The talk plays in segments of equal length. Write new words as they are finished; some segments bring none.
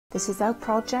This is our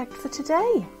project for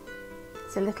today.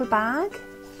 It's a little bag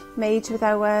made with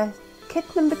our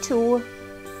kit number 2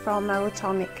 from our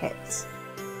Tonic kits.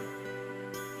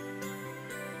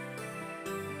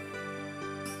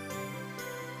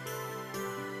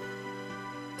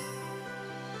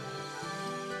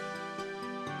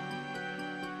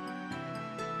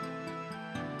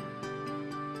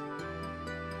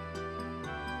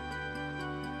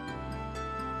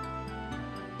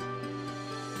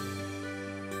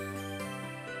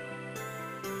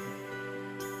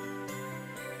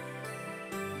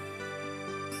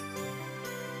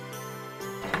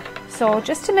 So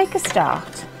just to make a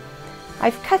start,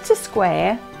 I've cut a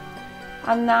square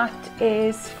and that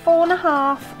is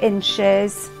 4.5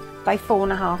 inches by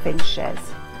 4.5 inches.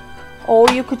 Or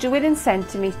you could do it in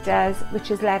centimetres,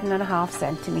 which is 11.5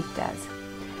 centimetres.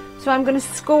 So I'm going to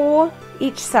score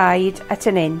each side at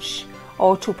 1 inch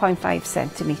or 2.5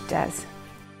 centimetres.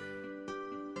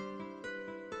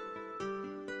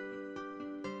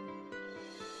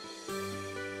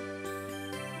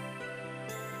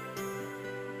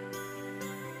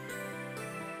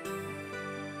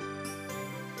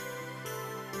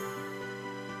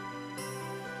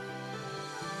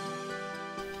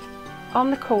 On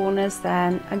the corners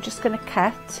then, I'm just going to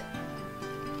cut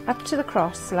up to the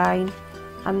cross line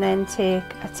and then take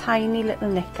a tiny little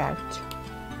nick out.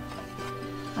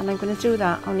 And I'm going to do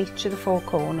that on each of the 4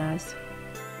 corners.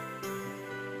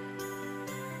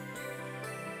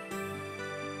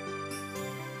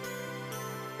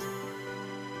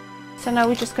 So now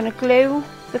we're just going to glue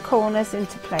the corners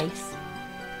into place.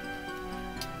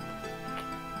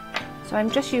 So I'm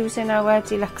just using our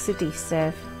deluxe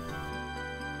adhesive.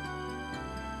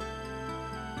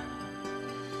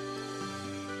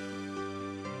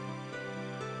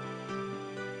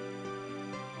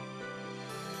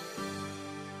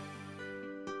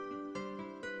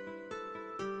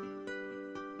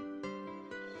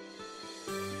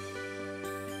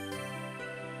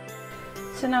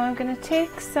 So now I'm going to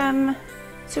take some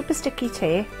super sticky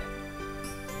tape,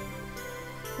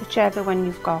 whichever one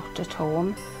you've got at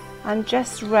home, and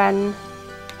just run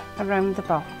around the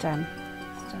bottom.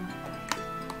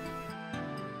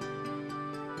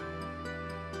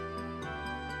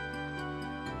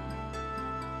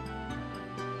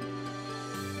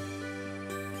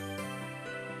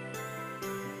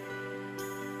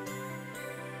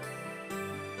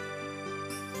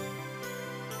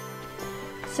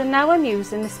 So now I'm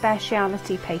using the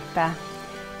speciality paper.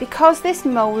 Because this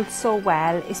moulds so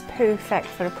well, it's perfect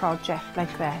for a project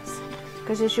like this.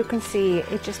 Because as you can see,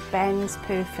 it just bends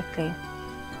perfectly.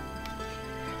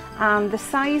 And the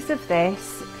size of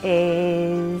this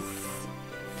is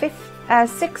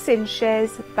 6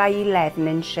 inches by 11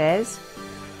 inches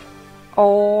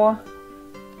or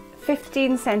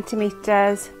 15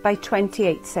 centimetres by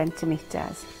 28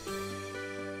 centimetres.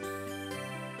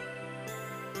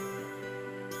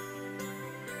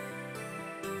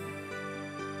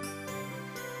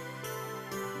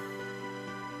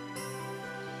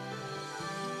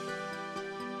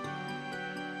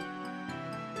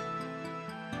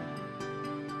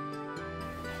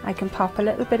 I can pop a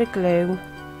little bit of glue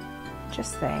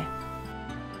just there.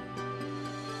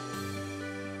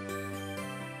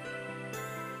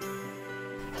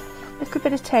 A little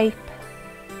bit of tape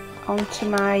onto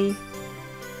my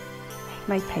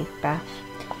paper.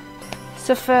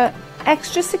 So for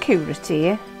extra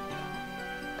security,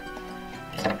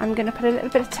 I'm going to put a little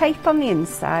bit of tape on the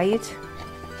inside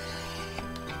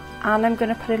and I'm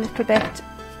going to put a little bit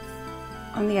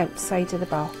on the outside of the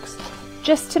box,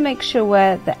 just to make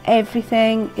sure that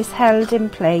everything is held in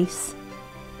place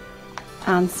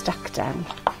and stuck down.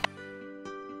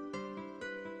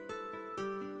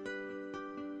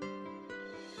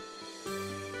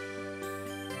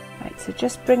 Right, so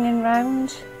just bringing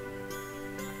round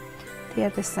the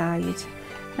other side.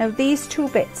 Now these 2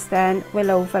 bits then will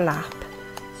overlap,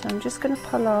 so I'm just going to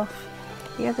pull off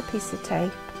the other piece of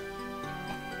tape,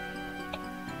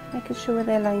 making sure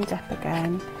they're lined up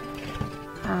again,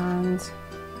 and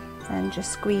then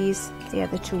just squeeze the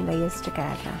other 2 layers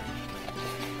together.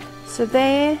 So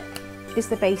there is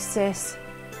the basis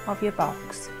of your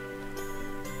box.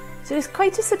 So it's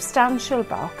quite a substantial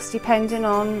box depending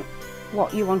on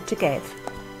what you want to give.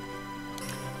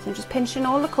 So I'm just pinching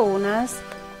all the corners,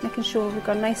 making sure we've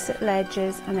got nice little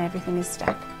edges and everything is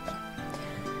stuck.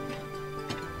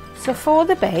 So for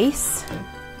the base,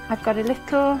 I've got a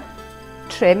little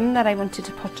trim that I wanted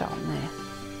to put on there.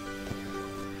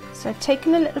 So I've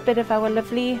taken a little bit of our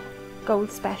lovely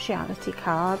gold speciality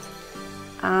card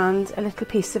and a little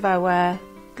piece of our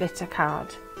glitter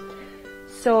card.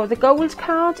 So the gold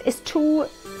card is 2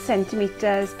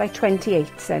 centimetres by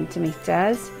 28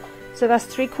 centimetres. So that's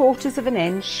 3/4 of an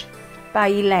inch by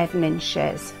 11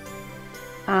 inches.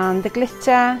 And the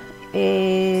glitter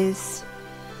is,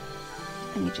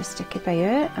 let me just stick it by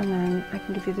here and then I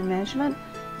can give you the measurement.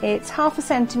 It's 1/2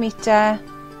 centimetre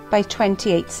by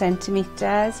 28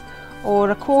 centimetres, or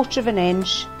 1/4 of an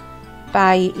inch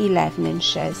by 11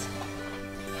 inches.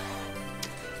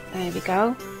 There we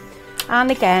go. And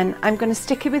again, I'm going to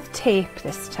stick it with tape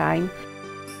this time.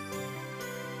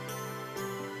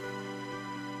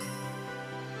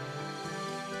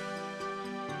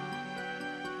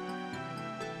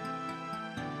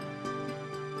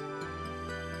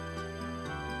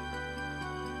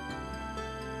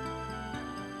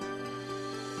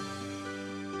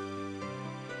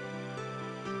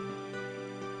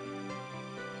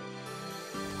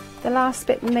 The last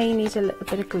bit may need a little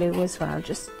bit of glue as well,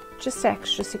 just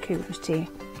extra security.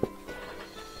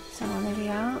 So there we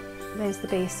are, there's the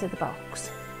base of the box.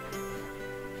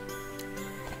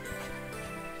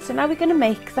 So now we're going to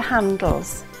make the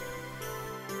handles.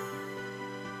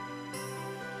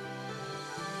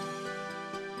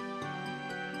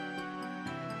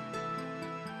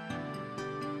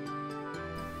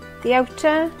 The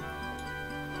outer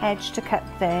edge to cut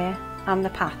there and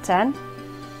the pattern.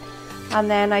 And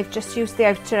then I've just used the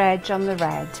outer edge on the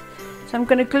red. So I'm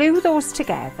going to glue those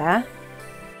together.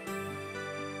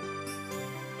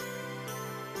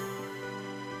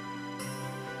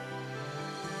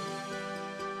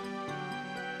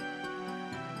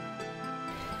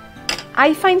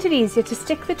 I find it easier to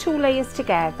stick the 2 layers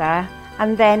together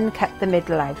and then cut the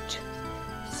middle out.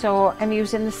 So I'm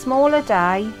using the smaller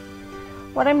die.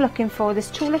 What I'm looking for,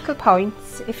 there's 2 little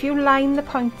points. If you line the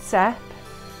points up,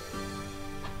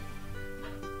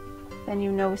 then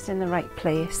you know it's in the right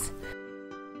place.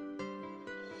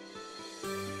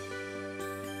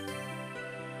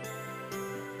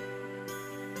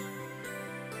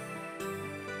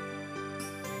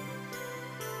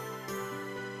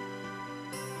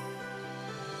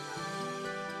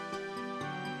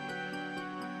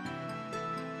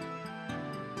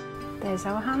 There's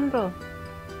our handle,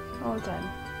 all done.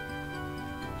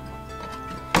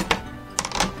 I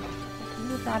can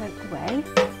move that out of the way.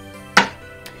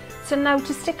 So now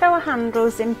to stick our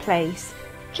handles in place,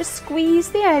 just squeeze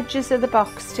the edges of the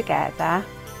box together,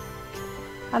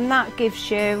 and that gives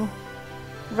you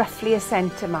roughly a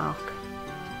centre mark.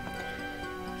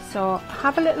 So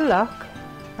have a little look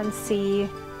and see,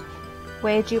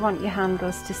 where do you want your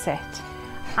handles to sit.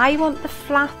 I want the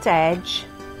flat edge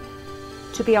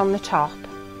to be on the top,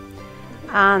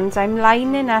 and I'm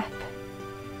lining up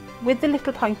with the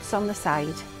little points on the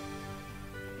side.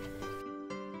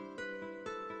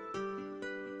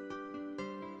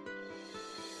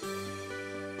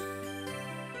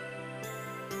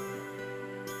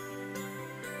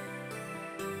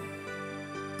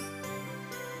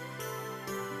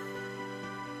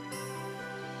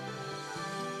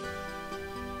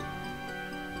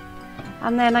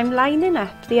 And then I'm lining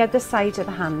up the other side of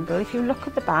the handle. If you look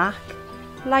at the back,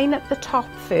 line up the top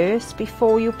first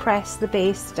before you press the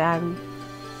base down.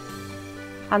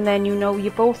 And then you know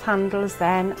your both handles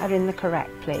then are in the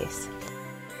correct place.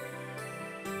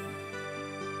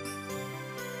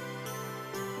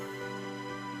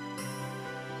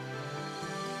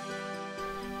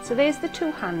 So there's the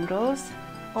 2 handles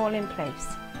all in place.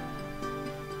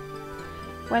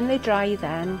 When they dry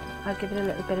then, I'll give it a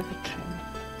little bit of a trim.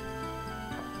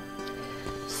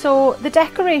 So the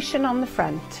decoration on the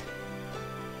front,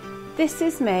 this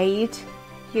is made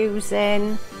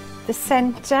using the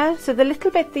centre, so the little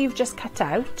bit that you've just cut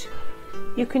out,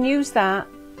 you can use that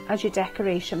as your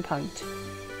decoration point,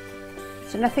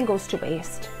 so nothing goes to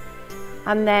waste.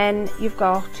 And then you've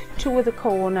got 2 of the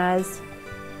corners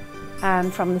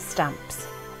from the stamps.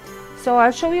 So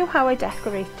I'll show you how I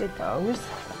decorated those.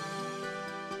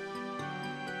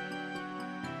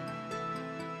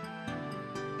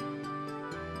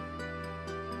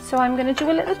 So I'm going to do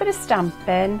a little bit of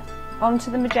stamping onto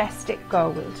the majestic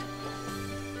gold.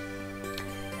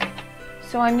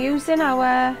 So I'm using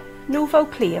our Nuvo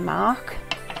clear mark.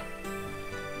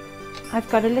 I've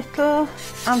got a little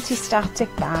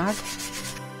anti-static bag.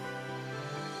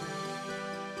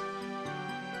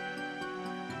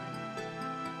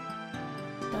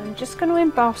 So I'm just going to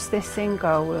emboss this in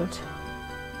gold.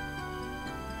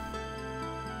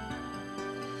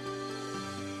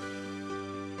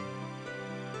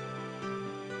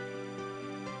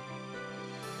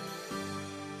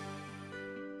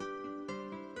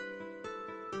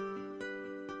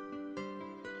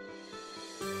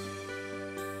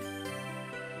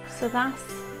 So that's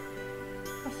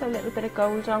a little bit of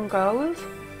gold on gold.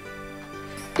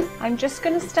 I'm just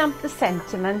going to stamp the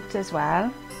sentiment as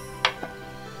well.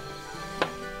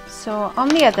 So on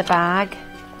the other bag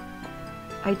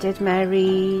I did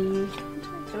Merry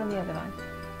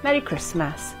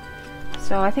Christmas.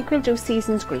 So I think we'll do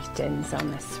season's greetings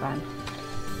on this one.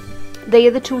 They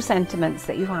are the two sentiments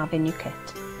that you have in your kit.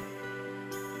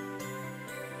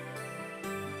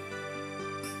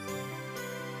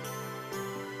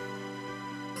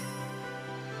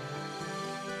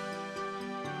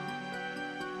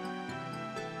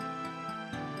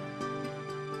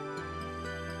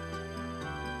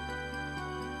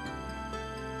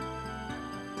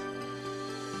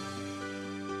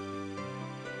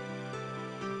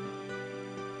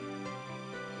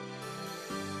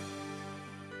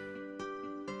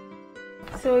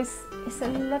 So it's a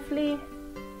lovely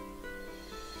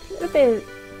little bit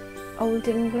old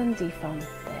Englandy font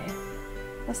there.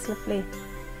 That's lovely.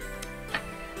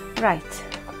 Right.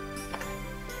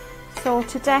 So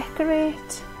to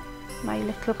decorate my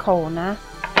little corner,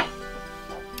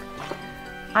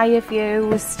 I have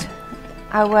used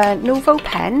our Nuvo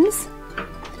pens,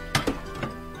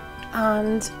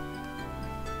 and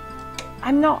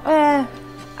I'm not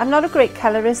a great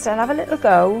colourist. I'll have a little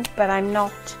go, but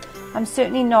I'm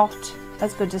certainly not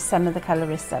as good as some of the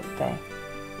colourists out there.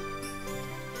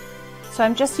 So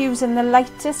I'm just using the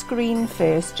lightest green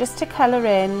first, just to colour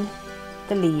in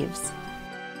the leaves.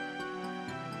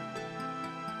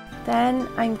 Then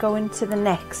I'm going to the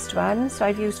next one. So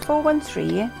I've used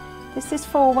 413, this is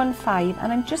 415,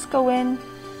 and I'm just going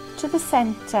to the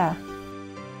centre.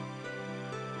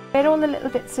 Where all the little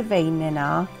bits of veining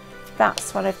are,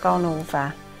 that's what I've gone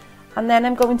over. And then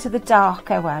I'm going to the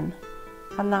darker one,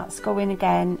 and that's going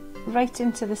again right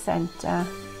into the centre,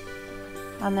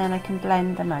 and then I can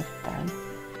blend them out then.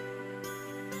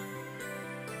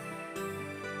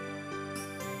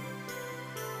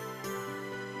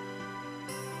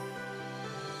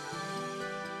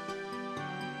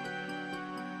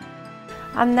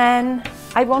 And then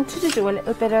I wanted to do a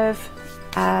little bit of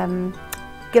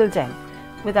gilding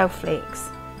without flakes.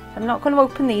 I'm not going to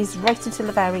open these right until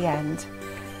the very end,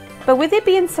 but with it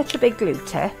being such a big glue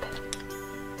tip,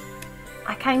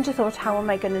 I kind of thought, how am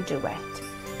I going to do it?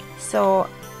 So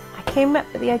I came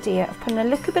up with the idea of putting a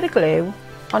little bit of glue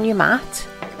on your mat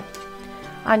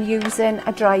and using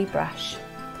a dry brush.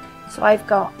 So I've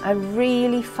got a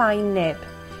really fine nib.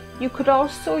 You could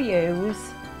also use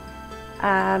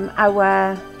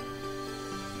our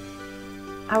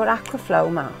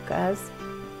Aquaflow markers,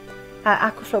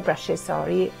 Aquaflow brushes,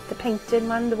 sorry, the painting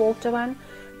one, the water one,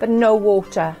 but no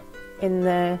water in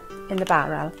the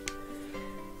barrel.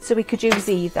 So we could use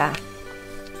either.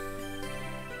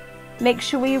 Make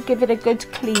sure you give it a good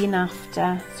clean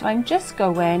after. So I'm just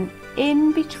going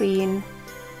in between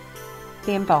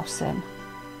the embossing.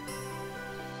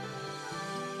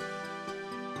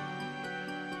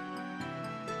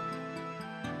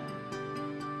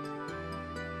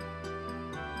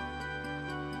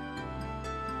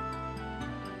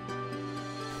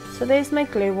 So there's my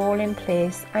glue all in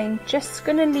place. I'm just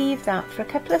going to leave that for a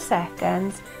couple of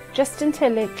seconds, just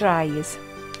until it dries,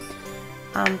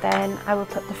 and then I will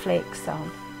put the flakes on.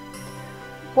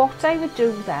 What I would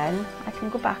do then, I can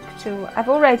go back to, I've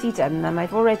already done them,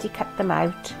 I've already cut them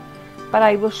out, but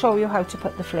I will show you how to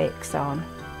put the flakes on.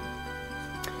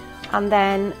 And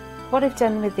then what I've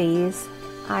done with these,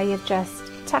 I have just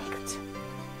tucked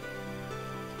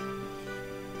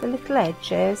the little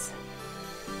edges,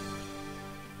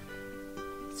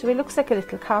 so it looks like a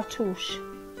little cartouche.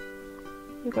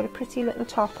 You've got a pretty little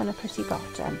top and a pretty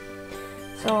bottom.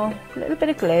 So a little bit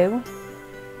of glue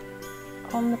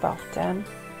on the bottom.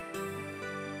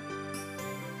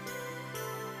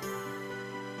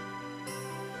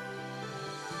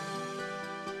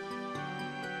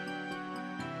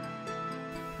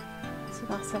 So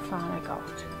that's how far I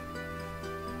got.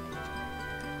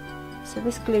 So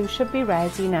this glue should be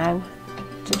ready now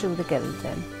to do the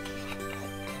gilding.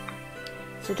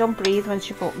 So don't breathe once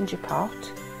you've opened your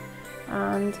pot.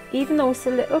 And even though it's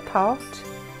a little pot,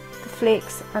 the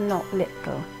flakes are not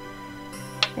little.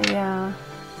 They are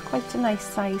quite a nice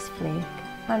size flake,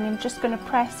 and I'm just going to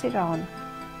press it on.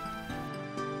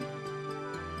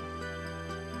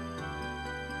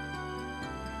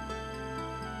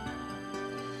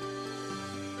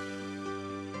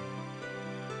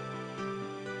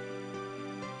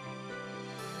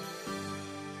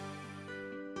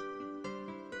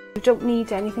 You don't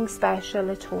need anything special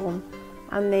at home.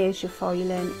 And there's your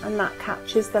foiling, and that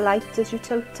catches the light as you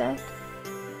tilt it.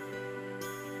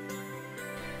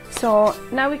 So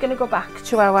now we're going to go back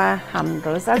to our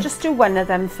handles. I'll just do one of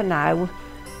them for now,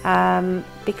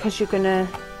 because you're going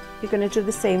to do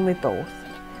the same with both.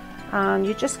 and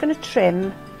you're just going to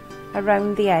trim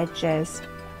around the edges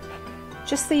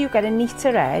just so you get a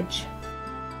neater edge.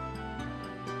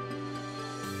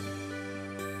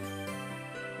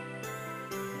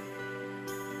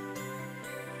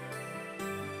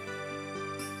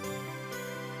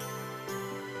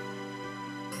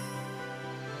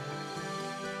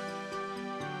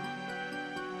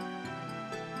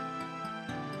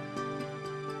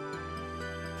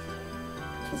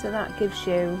 So that gives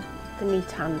you the neat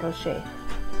handle shape,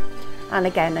 and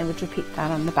again I would repeat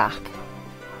that on the back.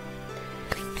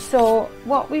 So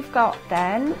what we've got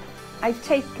then, I've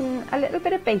taken a little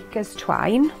bit of baker's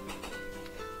twine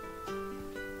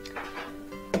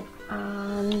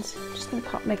and I'm just going to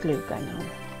pop my glue gun on.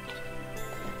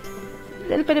 A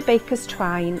little bit of baker's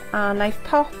twine, and I've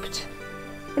popped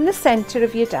in the centre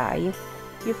of your die,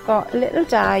 you've got a little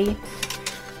die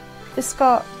that's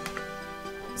got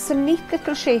some neat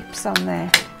little shapes on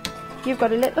there. You've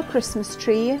got a little Christmas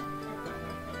tree,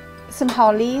 some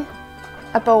holly,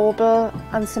 a bauble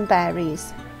and some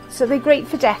berries. So they're great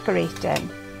for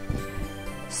decorating.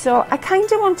 So I kind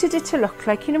of wanted it to look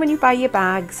like, you know when you buy your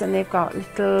bags and they've got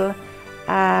little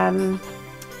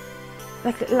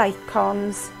like little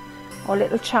icons or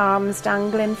little charms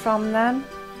dangling from them.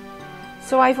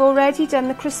 So I've already done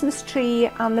the Christmas tree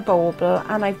and the bauble,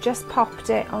 and I've just popped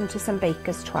it onto some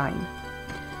baker's twine.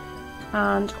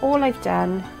 And all I've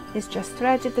done is just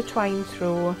threaded the twine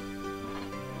through,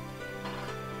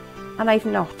 and I've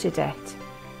knotted it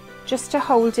just to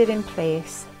hold it in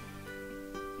place.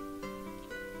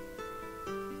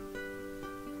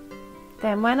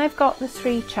 Then when I've got the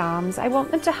 3 charms, I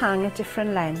want them to hang at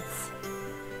different lengths.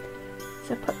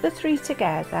 So put the 3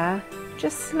 together,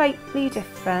 just slightly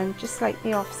different, just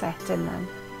slightly offsetting them.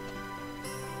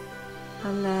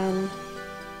 And then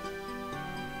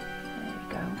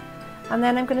and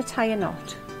then I'm going to tie a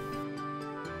knot.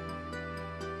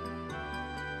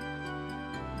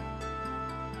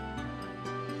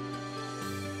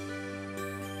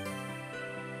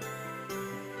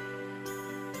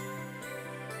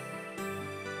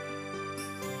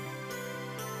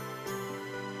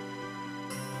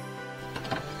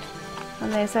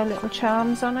 And there's our little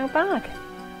charms on our bag.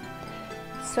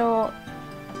 So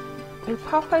we'll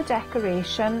pop our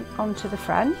decoration onto the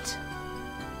front.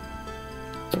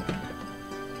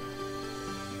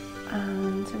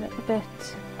 And a little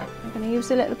bit, I'm going to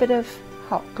use a little bit of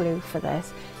hot glue for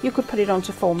this. You could put it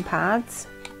onto foam pads,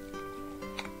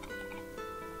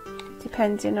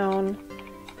 depending on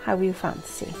how you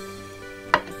fancy.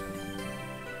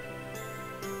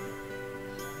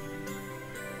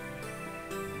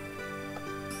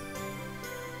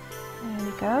 There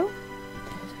we go.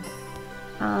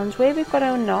 And where we've got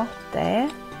our knot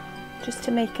there, just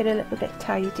to make it a little bit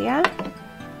tidier,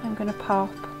 I'm going to pop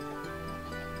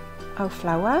our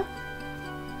flower.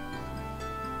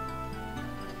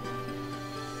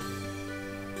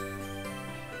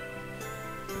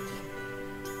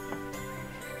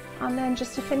 And then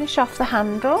just to finish off the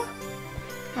handle,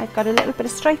 I've got a little bit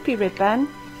of stripy ribbon,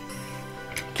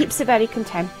 keeps it very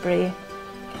contemporary,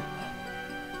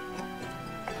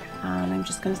 and I'm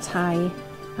just going to tie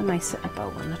a nice little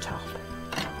bow on the top.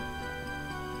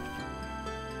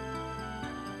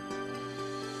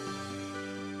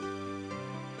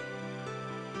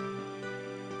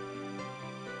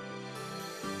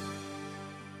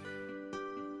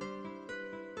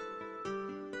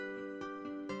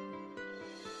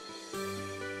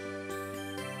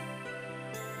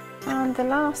 And the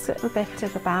last little bit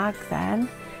of the bag then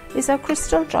is our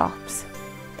crystal drops.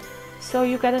 So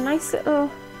you get a nice little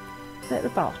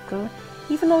bottle.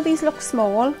 Even though these look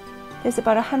small, there's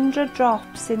about 100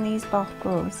 drops in these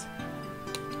bottles.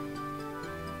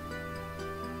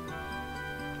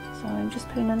 So I'm just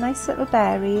putting a nice little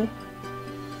berry,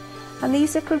 and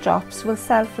these little drops will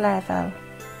self-level.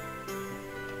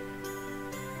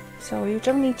 So you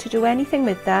don't need to do anything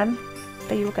with them,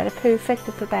 but you'll get a perfect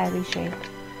little berry shape.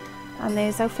 And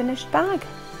there's our finished bag.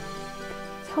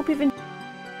 So hope you've enjoyed.